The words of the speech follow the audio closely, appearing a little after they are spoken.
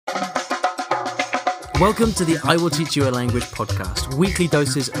Welcome to the I Will Teach You a Language podcast, weekly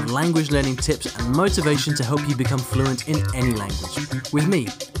doses of language learning tips and motivation to help you become fluent in any language. With me,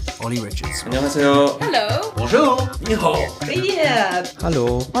 Ollie Richards. 안녕하세요. Hello. Bonjour. 你好. Yeah.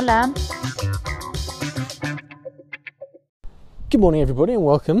 Hello. Hola. Good morning, everybody, and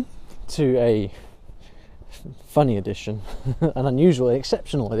welcome to a funny edition, an unusual,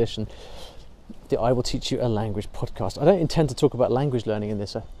 exceptional edition, the I Will Teach You a Language podcast. I don't intend to talk about language learning in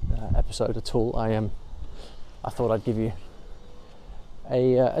this episode at all. I thought I'd give you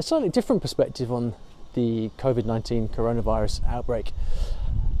a slightly different perspective on the COVID-19 coronavirus outbreak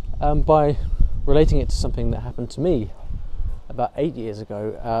by relating it to something that happened to me about 8 years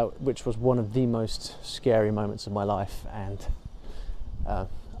ago, which was one of the most scary moments of my life, and I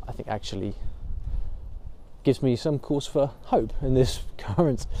think actually gives me some cause for hope in this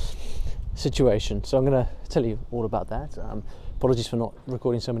current situation. So I'm going to tell you all about that. Apologies for not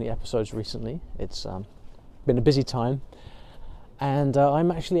recording so many episodes recently. It's been a busy time, and I'm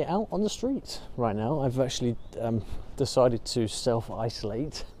actually out on the street right now. I've actually decided to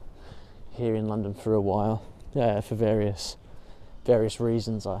self-isolate here in London for a while, for various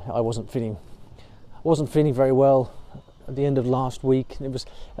reasons. I wasn't feeling very well at the end of last week. I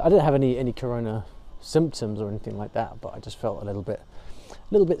didn't have any corona symptoms or anything like that, but I just felt a little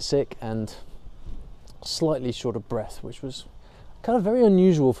bit sick and slightly short of breath, which was kind of very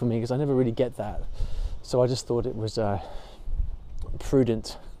unusual for me because I never really get that. So I just thought it was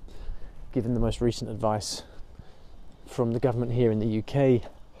prudent, given the most recent advice from the government here in the UK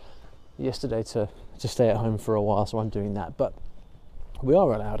yesterday, to stay at home for a while. So I'm doing that, but we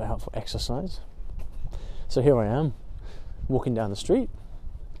are allowed out for exercise. So here I am, walking down the street,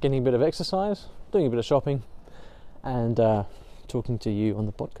 getting a bit of exercise, doing a bit of shopping, and talking to you on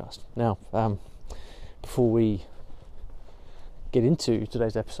the podcast. Now, before we get into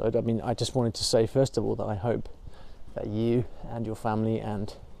today's episode, I just wanted to say first of all that I hope that you and your family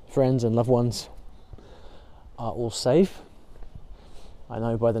and friends and loved ones are all safe. I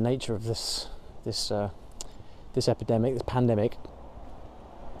know by the nature of this epidemic, this pandemic,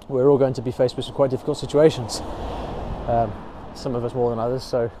 we're all going to be faced with some quite difficult situations. Some of us more than others.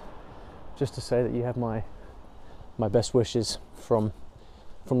 So, just to say that you have my best wishes from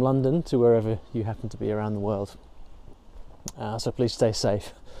London to wherever you happen to be around the world. So please stay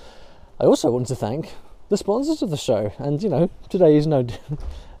safe. I also want to thank the sponsors of the show, and today is no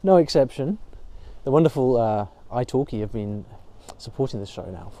exception. The wonderful italki have been supporting the show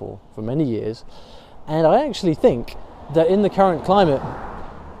now for many years, and I actually think that in the current climate,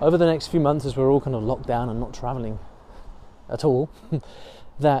 over the next few months, as we're all kind of locked down and not travelling at all,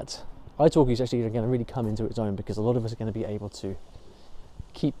 that italki is actually going to really come into its own, because a lot of us are going to be able to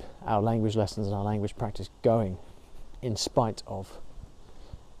keep our language lessons and our language practice going in spite of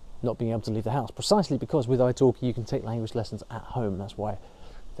not being able to leave the house, precisely because with italki you can take language lessons at home. That's why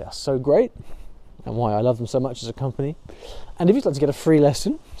they are so great and why I love them so much as a company. And if you'd like to get a free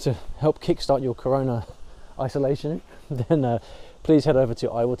lesson to help kickstart your corona isolation, then please head over to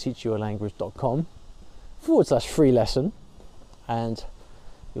iwillteachyoualanguage.com/free lesson, and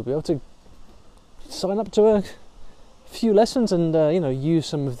you'll be able to sign up to a few lessons and use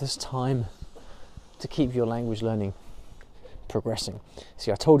some of this time to keep your language learning progressing. See,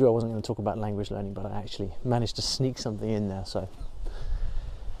 I told you I wasn't going to talk about language learning, but I actually managed to sneak something in there. So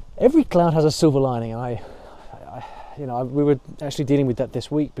every cloud has a silver lining, and we were actually dealing with that this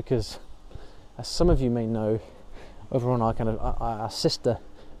week because, as some of you may know, over on our sister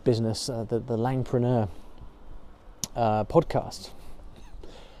business, the Langpreneur podcast,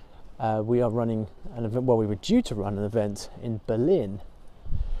 we are running an event. Well, we were due to run an event in Berlin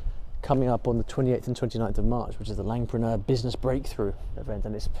coming up on the 28th and 29th of March, which is the Langpreneur Business Breakthrough event,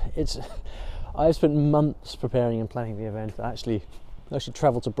 and it's I've spent months preparing and planning the event. I actually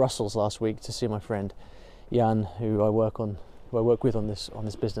travelled to Brussels last week to see my friend Jan, who I work with on this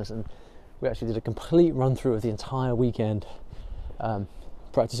business, and we actually did a complete run through of the entire weekend,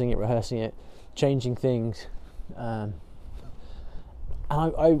 practicing it, rehearsing it, changing things, and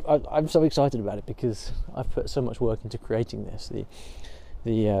I'm so excited about it because I've put so much work into creating this.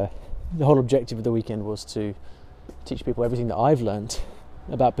 The whole objective of the weekend was to teach people everything that I've learned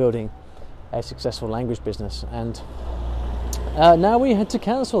about building a successful language business, and now we had to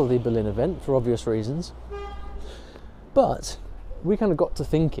cancel the Berlin event for obvious reasons. But we kind of got to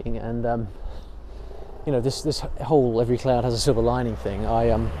thinking, and this whole every cloud has a silver lining thing.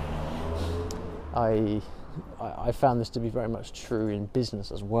 I found this to be very much true in business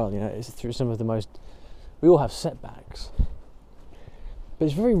as well. It's through some of the most, we all have setbacks, but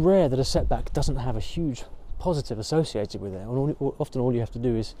it's very rare that a setback doesn't have a huge positive associated with it. Often all you have to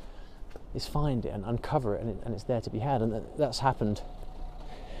do is find it and uncover it, and it's there to be had. And that's happened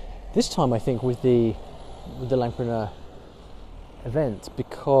this time, I think, with the Langpreneur event,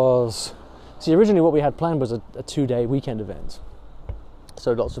 because originally what we had planned was a 2-day weekend event.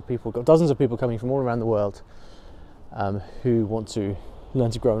 So lots of people, got dozens of people coming from all around the world who want to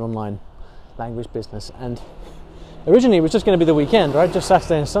learn to grow an online language business. And originally it was just going to be the weekend, right? Just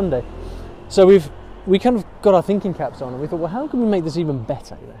Saturday and Sunday. So we kind of got our thinking caps on, and we thought, well, how can we make this even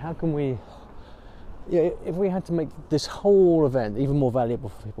better? How can we, if we had to make this whole event even more valuable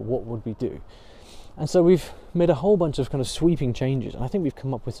for people, what would we do? And so we've made a whole bunch of kind of sweeping changes, and I think we've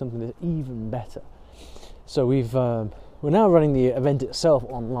come up with something that's even better. So we're now running the event itself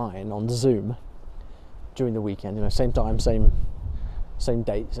online on Zoom during the weekend. Same time, same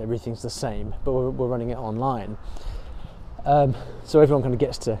dates, everything's the same, but we're running it online. So everyone kind of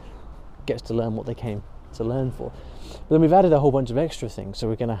gets to learn what they came to learn for. But then we've added a whole bunch of extra things. So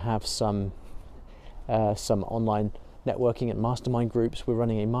we're going to have some online networking and mastermind groups. We're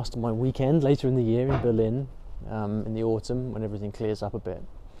running a mastermind weekend later in the year in Berlin, in the autumn when everything clears up a bit.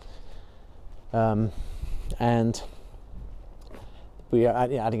 And we are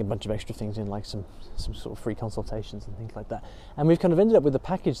adding a bunch of extra things in, like some sort of free consultations and things like that. And we've kind of ended up with a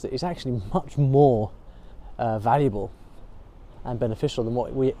package that is actually much more valuable and beneficial than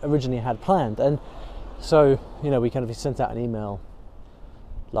what we originally had planned. And so, we kind of sent out an email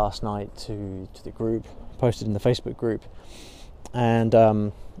last night to the group, posted in the Facebook group, and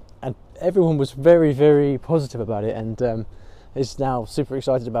everyone was very, very positive about it, and is now super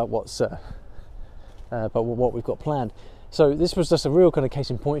excited about what we've got planned. So this was just a real kind of case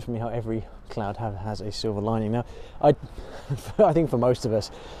in point for me, how every cloud has a silver lining. Now, I think for most of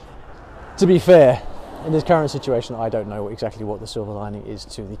us, to be fair, in this current situation, I don't know exactly what the silver lining is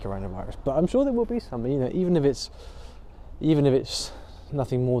to the coronavirus, but I'm sure there will be some. Even if it's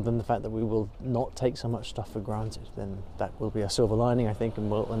nothing more than the fact that we will not take so much stuff for granted, then that will be a silver lining, I think, and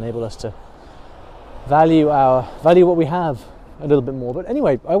will enable us to value what we have a little bit more. But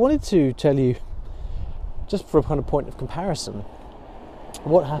anyway, I wanted to tell you, just for a kind of point of comparison,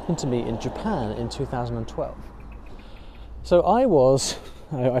 what happened to me in Japan in 2012. So I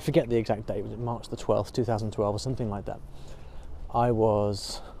forget the exact date, was it March the 12th, 2012 or something like that.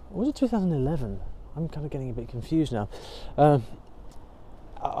 Was it 2011? I'm kind of getting a bit confused now.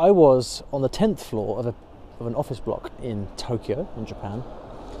 I was on the 10th floor of an office block in Tokyo, in Japan,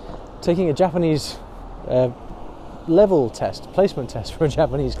 taking a Japanese placement test for a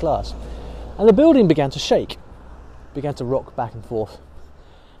Japanese class. And the building began to shake, began to rock back and forth.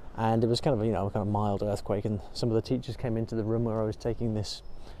 And it was kind of a kind of mild earthquake, and some of the teachers came into the room where I was taking this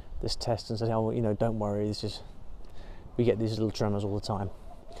test and said, don't worry, we get these little tremors all the time.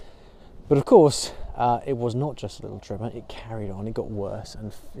 But of course, it was not just a little tremor, it carried on, it got worse,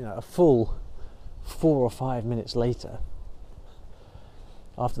 and a full 4 or 5 minutes later,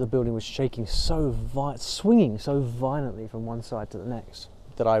 after the building was shaking swinging so violently from one side to the next,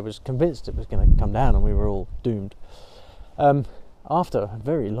 that I was convinced it was going to come down and we were all doomed. After a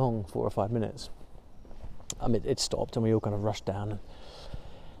very long 4 or 5 minutes, it stopped and we all kind of rushed down.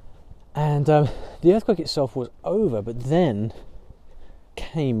 And the earthquake itself was over, but then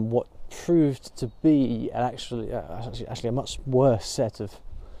came what proved to be actually a much worse set of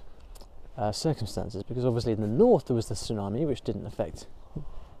circumstances, because obviously in the north there was the tsunami, which didn't affect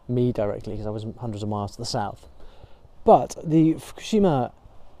me directly because I was hundreds of miles to the south. But the Fukushima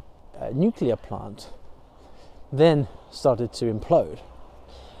nuclear plant then started to implode.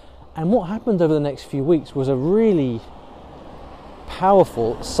 And what happened over the next few weeks was a really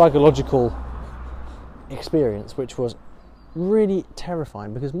powerful psychological experience, which was really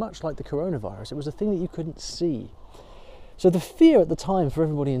terrifying, because much like the coronavirus, it was a thing that you couldn't see. So the fear at the time for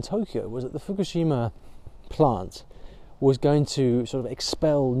everybody in Tokyo was that the Fukushima plant was going to sort of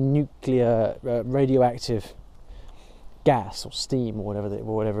expel nuclear radioactive gas or steam or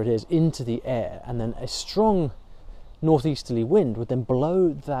whatever it is into the air, and then a strong northeasterly wind would then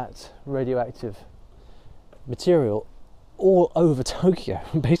blow that radioactive material all over Tokyo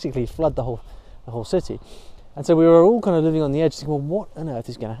and basically flood the whole city. And so we were all kind of living on the edge, thinking, well, what on earth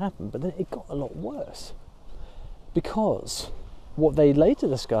is going to happen? But then it got a lot worse, because what they later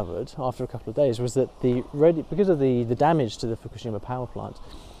discovered after a couple of days was that because of the damage to the Fukushima power plant,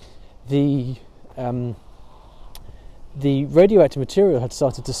 the radioactive material had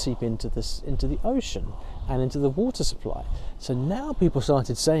started to seep into the ocean and into the water supply. So now people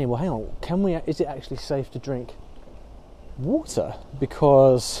started saying, well, hang on, is it actually safe to drink water?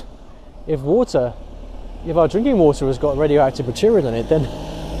 Because if our drinking water has got radioactive material in it, then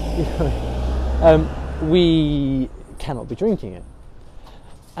we cannot be drinking it.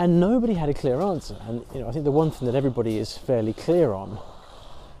 And nobody had a clear answer. And I think the one thing that everybody is fairly clear on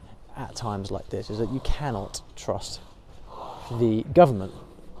at times like this is that you cannot trust the government.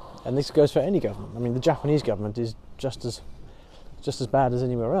 And this goes for any government. I mean, the Japanese government is just as bad as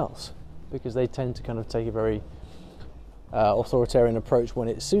anywhere else, because they tend to kind of take a very authoritarian approach when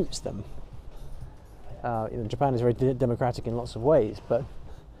it suits them. Japan is very democratic in lots of ways, but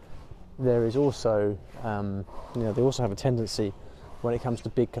there is also, they also have a tendency when it comes to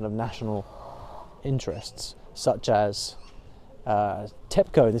big kind of national interests, such as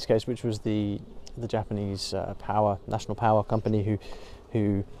TEPCO in this case, which was the Japanese national power company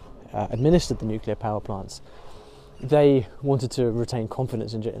who administered the nuclear power plants. They wanted to retain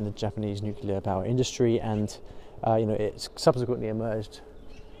confidence in the Japanese nuclear power industry, and it subsequently emerged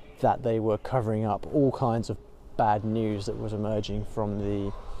that they were covering up all kinds of bad news that was emerging from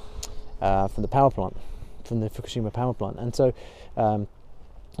the power plant, from the Fukushima power plant. And so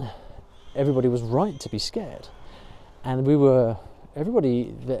everybody was right to be scared, and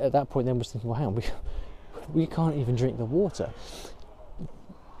everybody at that point then was thinking, well, hang on, we can't even drink the water.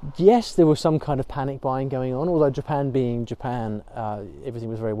 Yes, there was some kind of panic buying going on, although Japan being Japan, everything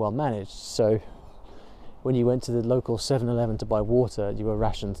was very well managed. So when you went to the local 7-Eleven to buy water, you were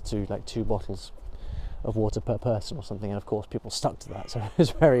rationed to like 2 bottles of water per person or something, and of course people stuck to that. So it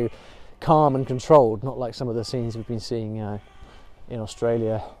was very calm and controlled, not like some of the scenes we've been seeing in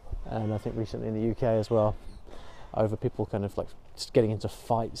Australia, and I think recently in the UK as well, over people kind of like just getting into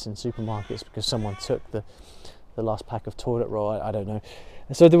fights in supermarkets because someone took the last pack of toilet roll. I don't know.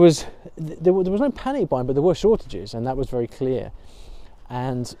 So there was no panic buying, but there were shortages, and that was very clear.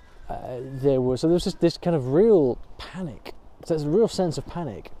 And there was this kind of real panic. So there's a real sense of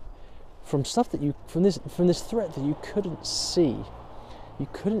panic from stuff that from this threat that you couldn't see. You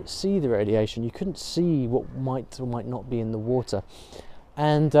couldn't see the radiation. You couldn't see what might or might not be in the water,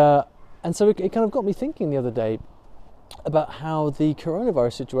 and so it kind of got me thinking the other day about how the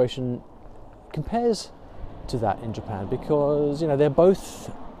coronavirus situation compares to that in Japan, because they're both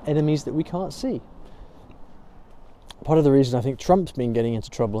enemies that we can't see. Part of the reason I think Trump's been getting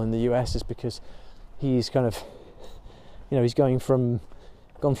into trouble in the US is because he's kind of, he's gone from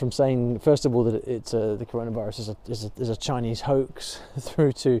saying first of all that it's the coronavirus is a Chinese hoax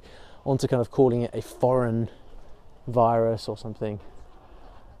through to onto kind of calling it a foreign virus or something,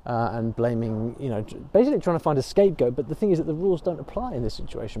 and blaming, basically trying to find a scapegoat. But the thing is that the rules don't apply in this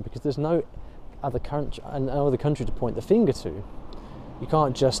situation, because there's no other country to point the finger to. You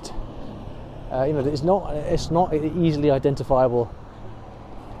can't just it's not an easily identifiable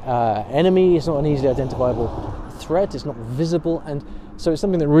enemy. It's not an easily identifiable threat. It's not visible, and so it's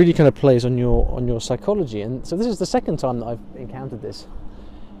something that really kind of plays on your psychology. And so this is the second time that I've encountered this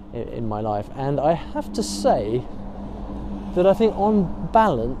in my life, and I have to say that I think on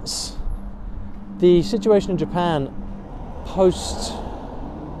balance the situation in Japan post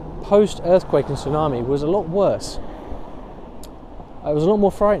earthquake and tsunami was a lot worse. It was a lot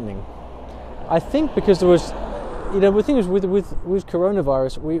more frightening. I think because there was, the thing is with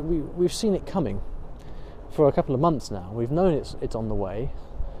coronavirus, we've seen it coming for a couple of months now. We've known it's on the way,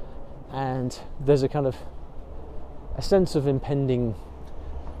 and there's a kind of a sense of impending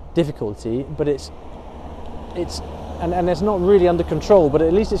difficulty, but it's not really under control. But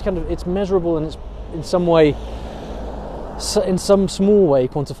at least it's measurable, and it's in some way, in some small way,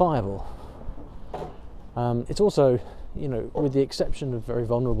 quantifiable. It's also, with the exception of very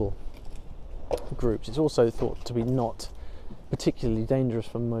vulnerable groups, it's also thought to be not particularly dangerous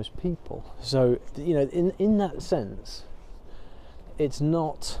for most people. So, in that sense, it's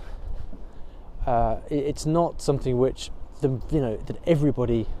not something which that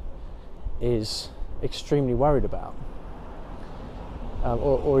everybody is extremely worried about.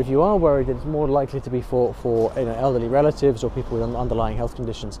 Or if you are worried, it's more likely to be for elderly relatives or people with underlying health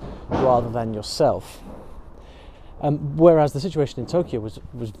conditions rather than yourself. Whereas the situation in Tokyo was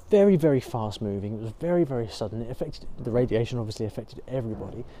very, very fast moving. It was very, very sudden. It affected the radiation, obviously affected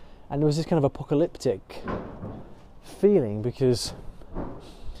everybody, and there was this kind of apocalyptic feeling because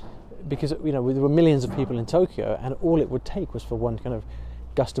there were millions of people in Tokyo, and all it would take was for one kind of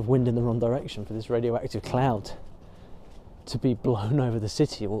gust of wind in the wrong direction for this radioactive cloud to be blown over the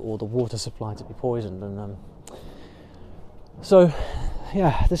city, or the water supply to be poisoned. And so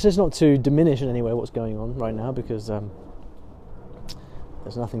this is not to diminish in any way what's going on right now, because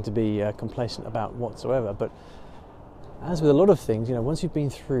there's nothing to be complacent about whatsoever. But as with a lot of things, once you've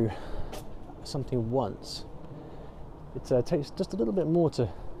been through something once, it takes just a little bit more to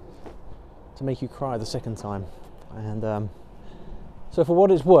make you cry the second time. And so for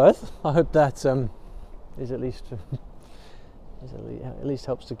what it's worth, I hope that is at least It at least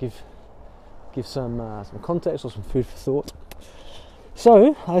helps to give some context or some food for thought.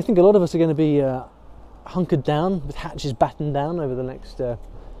 So I think a lot of us are going to be hunkered down with hatches battened down over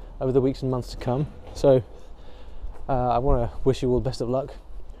the weeks and months to come. So I want to wish you all the best of luck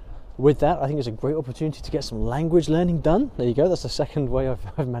with that. I think it's a great opportunity to get some language learning done. There you go. That's the second way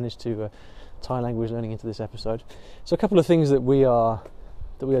I've managed to tie language learning into this episode. So a couple of things that we are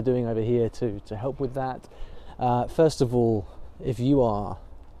doing over here to help with that. First of all, if you are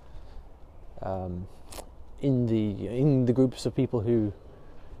in the groups of people who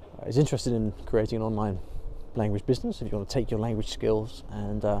is interested in creating an online language business, if you want to take your language skills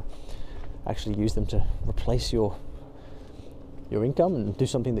and actually use them to replace your income and do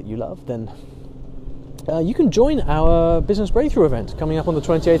something that you love, then you can join our Business Breakthrough event coming up on the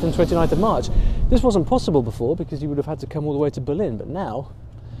 28th and 29th of March. This wasn't possible before because you would have had to come all the way to Berlin, but now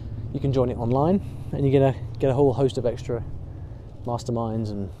you can join it online and you're going to get a whole host of extra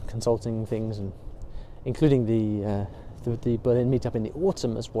masterminds and consulting things, and including the Berlin meetup in the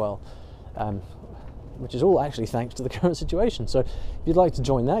autumn as well, which is all actually thanks to the current situation. So if you'd like to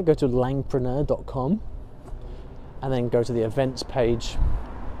join that, go to langpreneur.com and then go to the events page,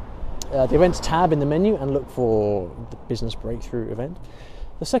 the events tab in the menu, and look for the Business Breakthrough event.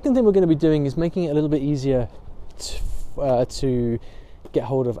 The second thing we're going to be doing is making it a little bit easier to get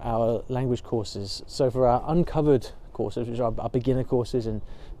hold of our language courses. So for our uncovered courses, which are our beginner courses, in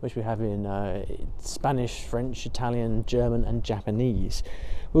which we have in Spanish, French, Italian, German and Japanese,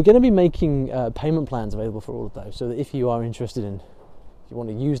 we're going to be making payment plans available for all of those, so that if you are interested in, if you want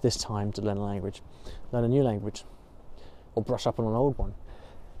to use this time to learn a new language, or brush up on an old one,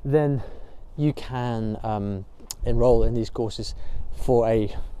 then you can enroll in these courses for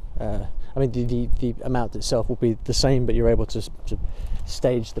the amount itself will be the same, but you're able to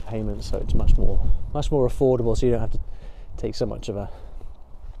stage the payment so it's much more affordable, so you don't have to take so much of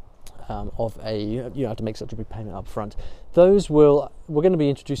you don't have to make such a big payment up front. We're going to be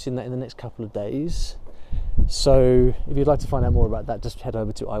introducing that in the next couple of days. So if you'd like to find out more about that, just head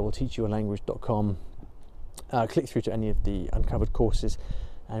over to iwillteachyoualanguage.com, click through to any of the uncovered courses,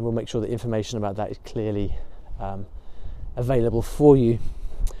 and we'll make sure that information about that is clearly available for you.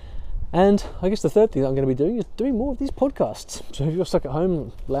 And I guess the third thing that I'm going to be doing is doing more of these podcasts. So if you're stuck at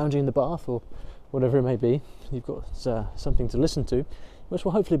home lounging in the bath or whatever it may be, you've got something to listen to, which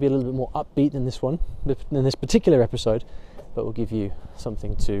will hopefully be a little bit more upbeat than this particular episode, but will give you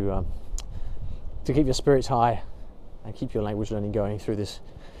something to keep your spirits high and keep your language learning going through this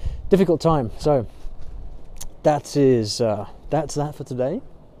difficult time. So that's that for today.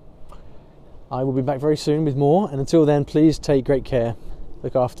 I will be back very soon with more, and until then, please take great care,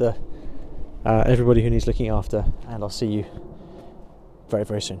 look after everybody who needs looking after, and I'll see you very,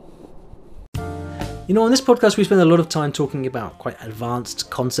 very soon. You know, on this podcast we spend a lot of time talking about quite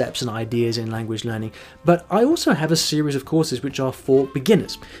advanced concepts and ideas in language learning, but I also have a series of courses which are for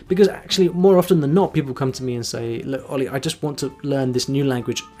beginners, because actually more often than not people come to me and say, look Ollie, I just want to learn this new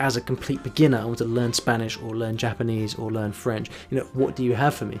language as a complete beginner. I want to learn Spanish or learn Japanese or learn French. You know, what do you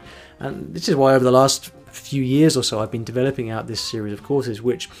have for me? And this is why over the last few years or so I've been developing out this series of courses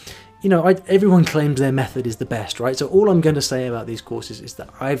which, you know, everyone claims their method is the best, right? So all I'm going to say about these courses is that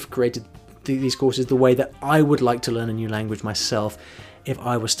I've created these courses the way that I would like to learn a new language myself if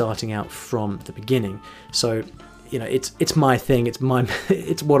I was starting out from the beginning. So, you know, it's my thing, it's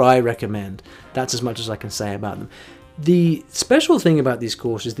what I recommend. That's as much as I can say about them. The special thing about these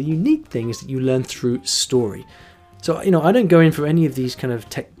courses, the unique thing, is that you learn through story. So, you know, I don't go in for any of these kind of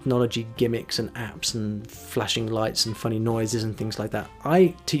technology gimmicks and apps and flashing lights and funny noises and things like that.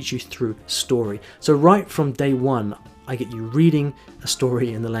 I teach you through story. So right from day one, I get you reading a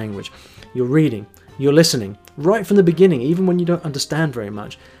story in the language. You're reading, you're listening, right from the beginning, even when you don't understand very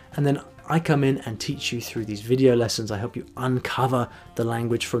much. And then I come in and teach you through these video lessons. I help you uncover the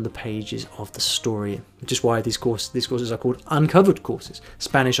language from the pages of the story, which is why these courses are called uncovered courses.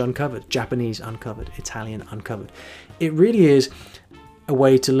 Spanish uncovered, Japanese uncovered, Italian uncovered. It really is a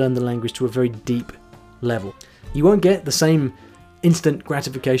way to learn the language to a very deep level. You won't get the same instant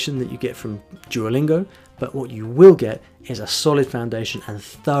gratification that you get from Duolingo, but what you will get is a solid foundation and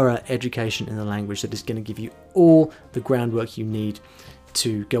thorough education in the language that is going to give you all the groundwork you need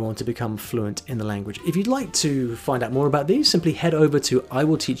to go on to become fluent in the language. If you'd like to find out more about these, simply head over to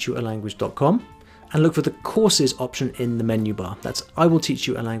iwillteachyoualanguage.com and look for the courses option in the menu bar. That's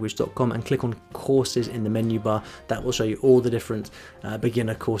iwillteachyoualanguage.com and click on courses in the menu bar. That will show you all the different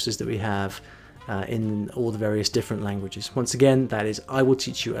beginner courses that we have in all the various different languages. Once again, that is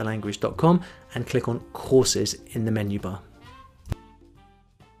iwillteachyoualanguage.com and click on courses in the menu bar.